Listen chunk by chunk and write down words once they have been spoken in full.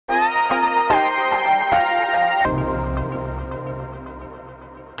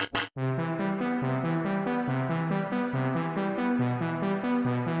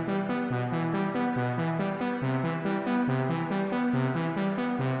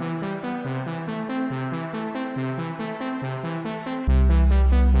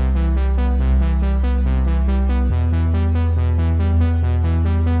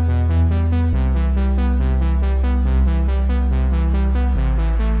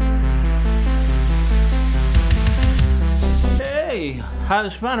Hi,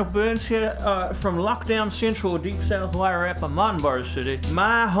 this is Final Burns here from Lockdown Central, Deep South Wairarapa, Mountain Bar City.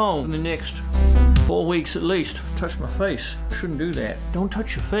 My home in the next 4 weeks at least. Touch my face. Shouldn't do that. Don't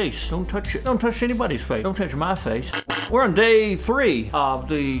touch your face. Don't touch it. Don't touch anybody's face. Don't touch my face. We're on day 3 of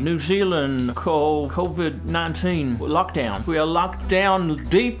the New Zealand COVID-19 lockdown. We are locked down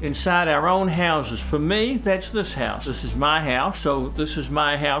deep inside our own houses. For me, that's this house. This is my house, so this is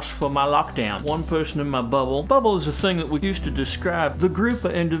my house for my lockdown. One person in my bubble. Bubble is a thing that we used to describe the group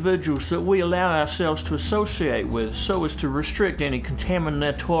of individuals that we allow ourselves to associate with so as to restrict any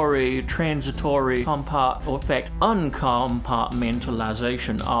contaminatory, transitory,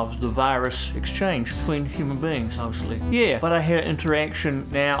 uncompartmentalization of the virus exchange between human beings, mostly. Yeah, but I had interaction.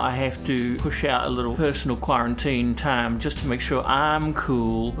 Now I have to push out a little personal quarantine time just to make sure I'm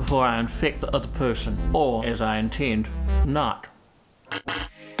cool before I infect the other person, or as I intend, not.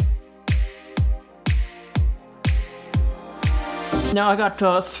 Now I got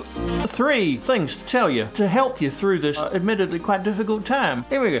 3 things to tell you to help you through this admittedly quite difficult time.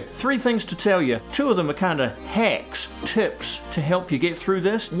 Here we go. 3 things to tell you. 2 of them are kind of hacks, tips to help you get through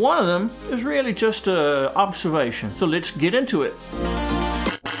this. One of them is really just an observation. So let's get into it.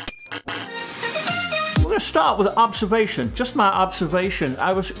 We're going to start with an observation, just my observation.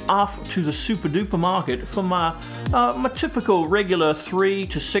 I was off to the super duper market for my typical regular 3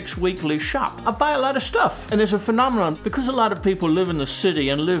 to 6 weekly shop. I buy a lot of stuff, and there's a phenomenon because a lot of people live in the city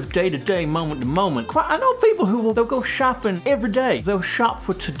and live day to day, moment to moment. I know people who they'll go shopping every day. They'll shop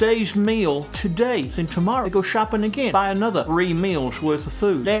for today's meal today, then tomorrow they go shopping again, buy another 3 meals worth of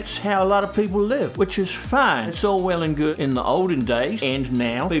food. That's how a lot of people live, which is fine. It's all well and good in the olden days, and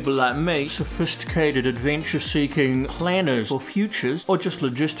now people like me, sophisticated, adventure-seeking planners for futures, or just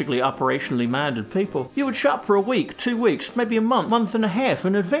logistically, operationally minded people, you would shop for a week, 2 weeks, maybe a month and a half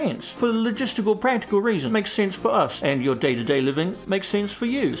in advance. For logistical, practical reasons. Makes sense for us, and your day-to-day living makes sense for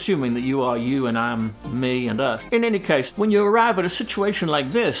you, assuming that you are you and I'm me and us. In any case, when you arrive at a situation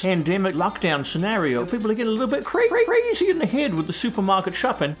like this, pandemic lockdown scenario, people are getting a little bit crazy in the head with the supermarket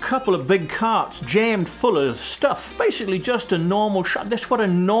shopping. Couple of big carts jammed full of stuff. Basically just a normal shop. That's what a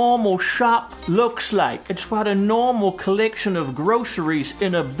normal shop looks like. It's what a normal collection of groceries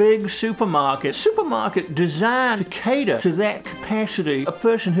in a big supermarket. Supermarket designed to cater to that capacity. A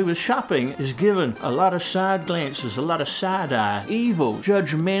person who is shopping is given a lot of side glances, a lot of side eye, evil,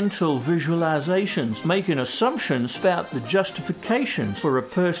 judgmental visualizations, making assumptions about the justifications for a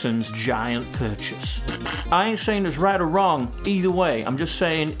person's giant purchase. I ain't saying it's right or wrong either way. I'm just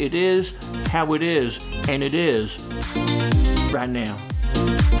saying it is how it is, and it is right now.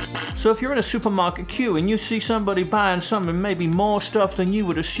 So if you're in a supermarket queue and you see somebody buying something, maybe more stuff than you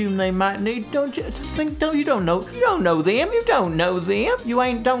would assume they might need, don't you think, you don't know them, you don't know them, don't know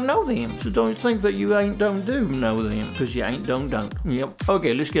them. So don't think that you don't know them, because you ain't don't. Yep.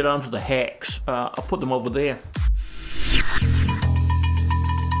 Okay, let's get on to the hacks. I'll put them over there.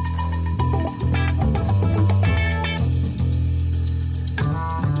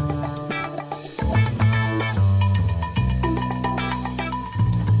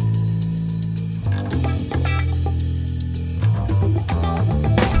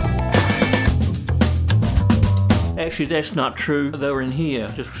 Actually, that's not true. They were in here.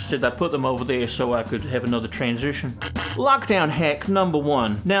 Just said I put them over there so I could have another transition. Lockdown hack number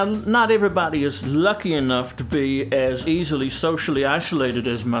 1. Now, not everybody is lucky enough to be as easily socially isolated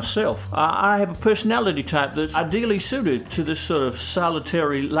as myself. I have a personality type that's ideally suited to this sort of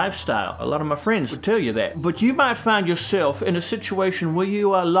solitary lifestyle. A lot of my friends would tell you that. But you might find yourself in a situation where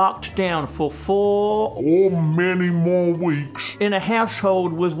you are locked down for 4 or many more weeks in a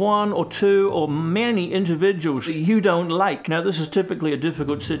household with 1 or 2 or many individuals that you don't like. Now, this is typically a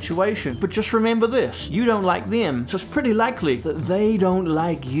difficult situation, but just remember this. You don't like them, so it's pretty likely that they don't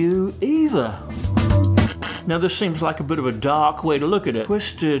like you either. Now this seems like a bit of a dark way to look at it,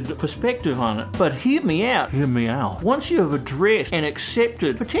 twisted perspective on it, but hear me out. Once you have addressed and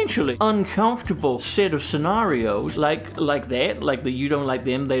accepted potentially uncomfortable set of scenarios like that you don't like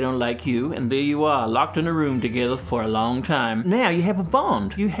them, they don't like you, and there you are, locked in a room together for a long time. Now you have a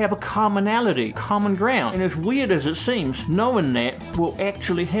bond, you have a commonality, common ground, and as weird as it seems, knowing that will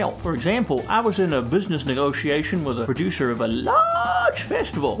actually help. For example, I was in a business negotiation with a producer of a large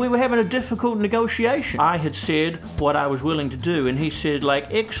festival. We were having a difficult negotiation. I had said what I was willing to do, and he said,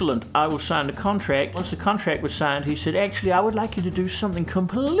 like, excellent, I will sign the contract. Once the contract was signed, he said, actually, I would like you to do something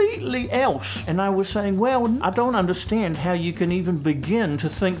completely else. And I was saying, well, I don't understand how you can even begin to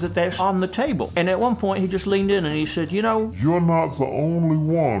think that that's on the table. And at one point, he just leaned in and he said, you know, you're not the only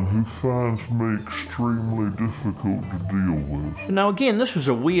one who finds me extremely difficult to deal with. Now again, this was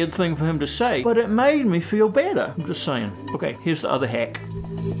a weird thing for him to say, but it made me feel better. I'm just saying. Okay, here's the other hack.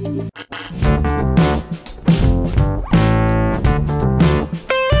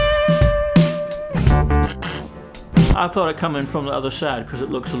 I thought I'd come in from the other side because it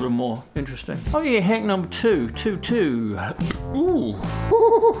looks a little more interesting. Oh yeah, hack number 2. Ooh.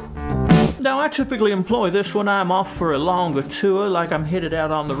 Now I typically employ this when I'm off for a longer tour, like I'm headed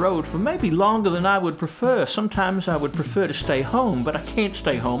out on the road for maybe longer than I would prefer. Sometimes I would prefer to stay home, but I can't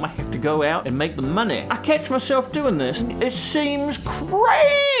stay home. I have to go out and make the money. I catch myself doing this. It seems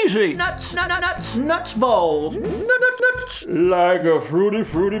crazy. Nuts balls. Nuts. Like a fruity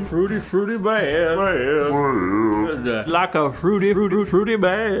bear. Like a fruity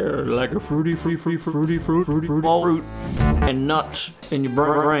bear. Like a fruity fruit and nuts in your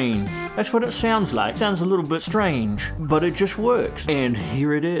brain. That's what it sounds like. It sounds a little bit strange, but it just works. And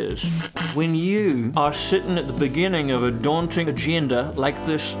here it is. When you are sitting at the beginning of a daunting agenda like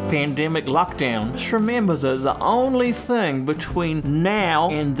this pandemic lockdown, just remember that the only thing between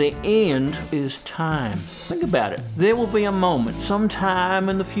now and the end is time. Think about it. There will be a moment sometime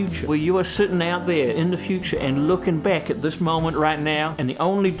in the future where you are sitting out there in the future and looking back at this moment right now, and the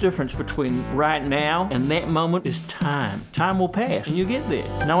only difference between right now and that moment is time. Time will pass and you get there.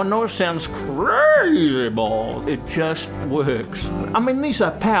 Now I know it sounds crazy, balls. It just works. I mean, these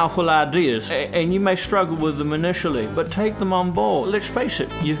are powerful ideas, and you may struggle with them initially, but take them on board. Let's face it,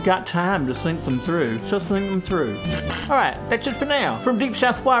 you've got time to think them through, so think them through. Alright, that's it for now. From Deep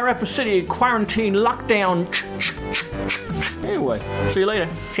South Rapid City, quarantine, lockdown. Anyway, see you later.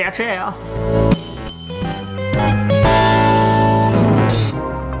 Ciao, ciao.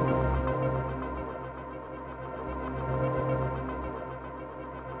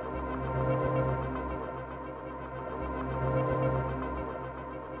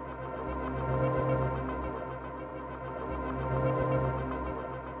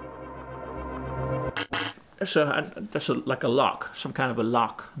 That's like a lock, some kind of a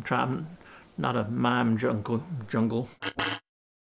lock. I'm trying, not a mime jungle.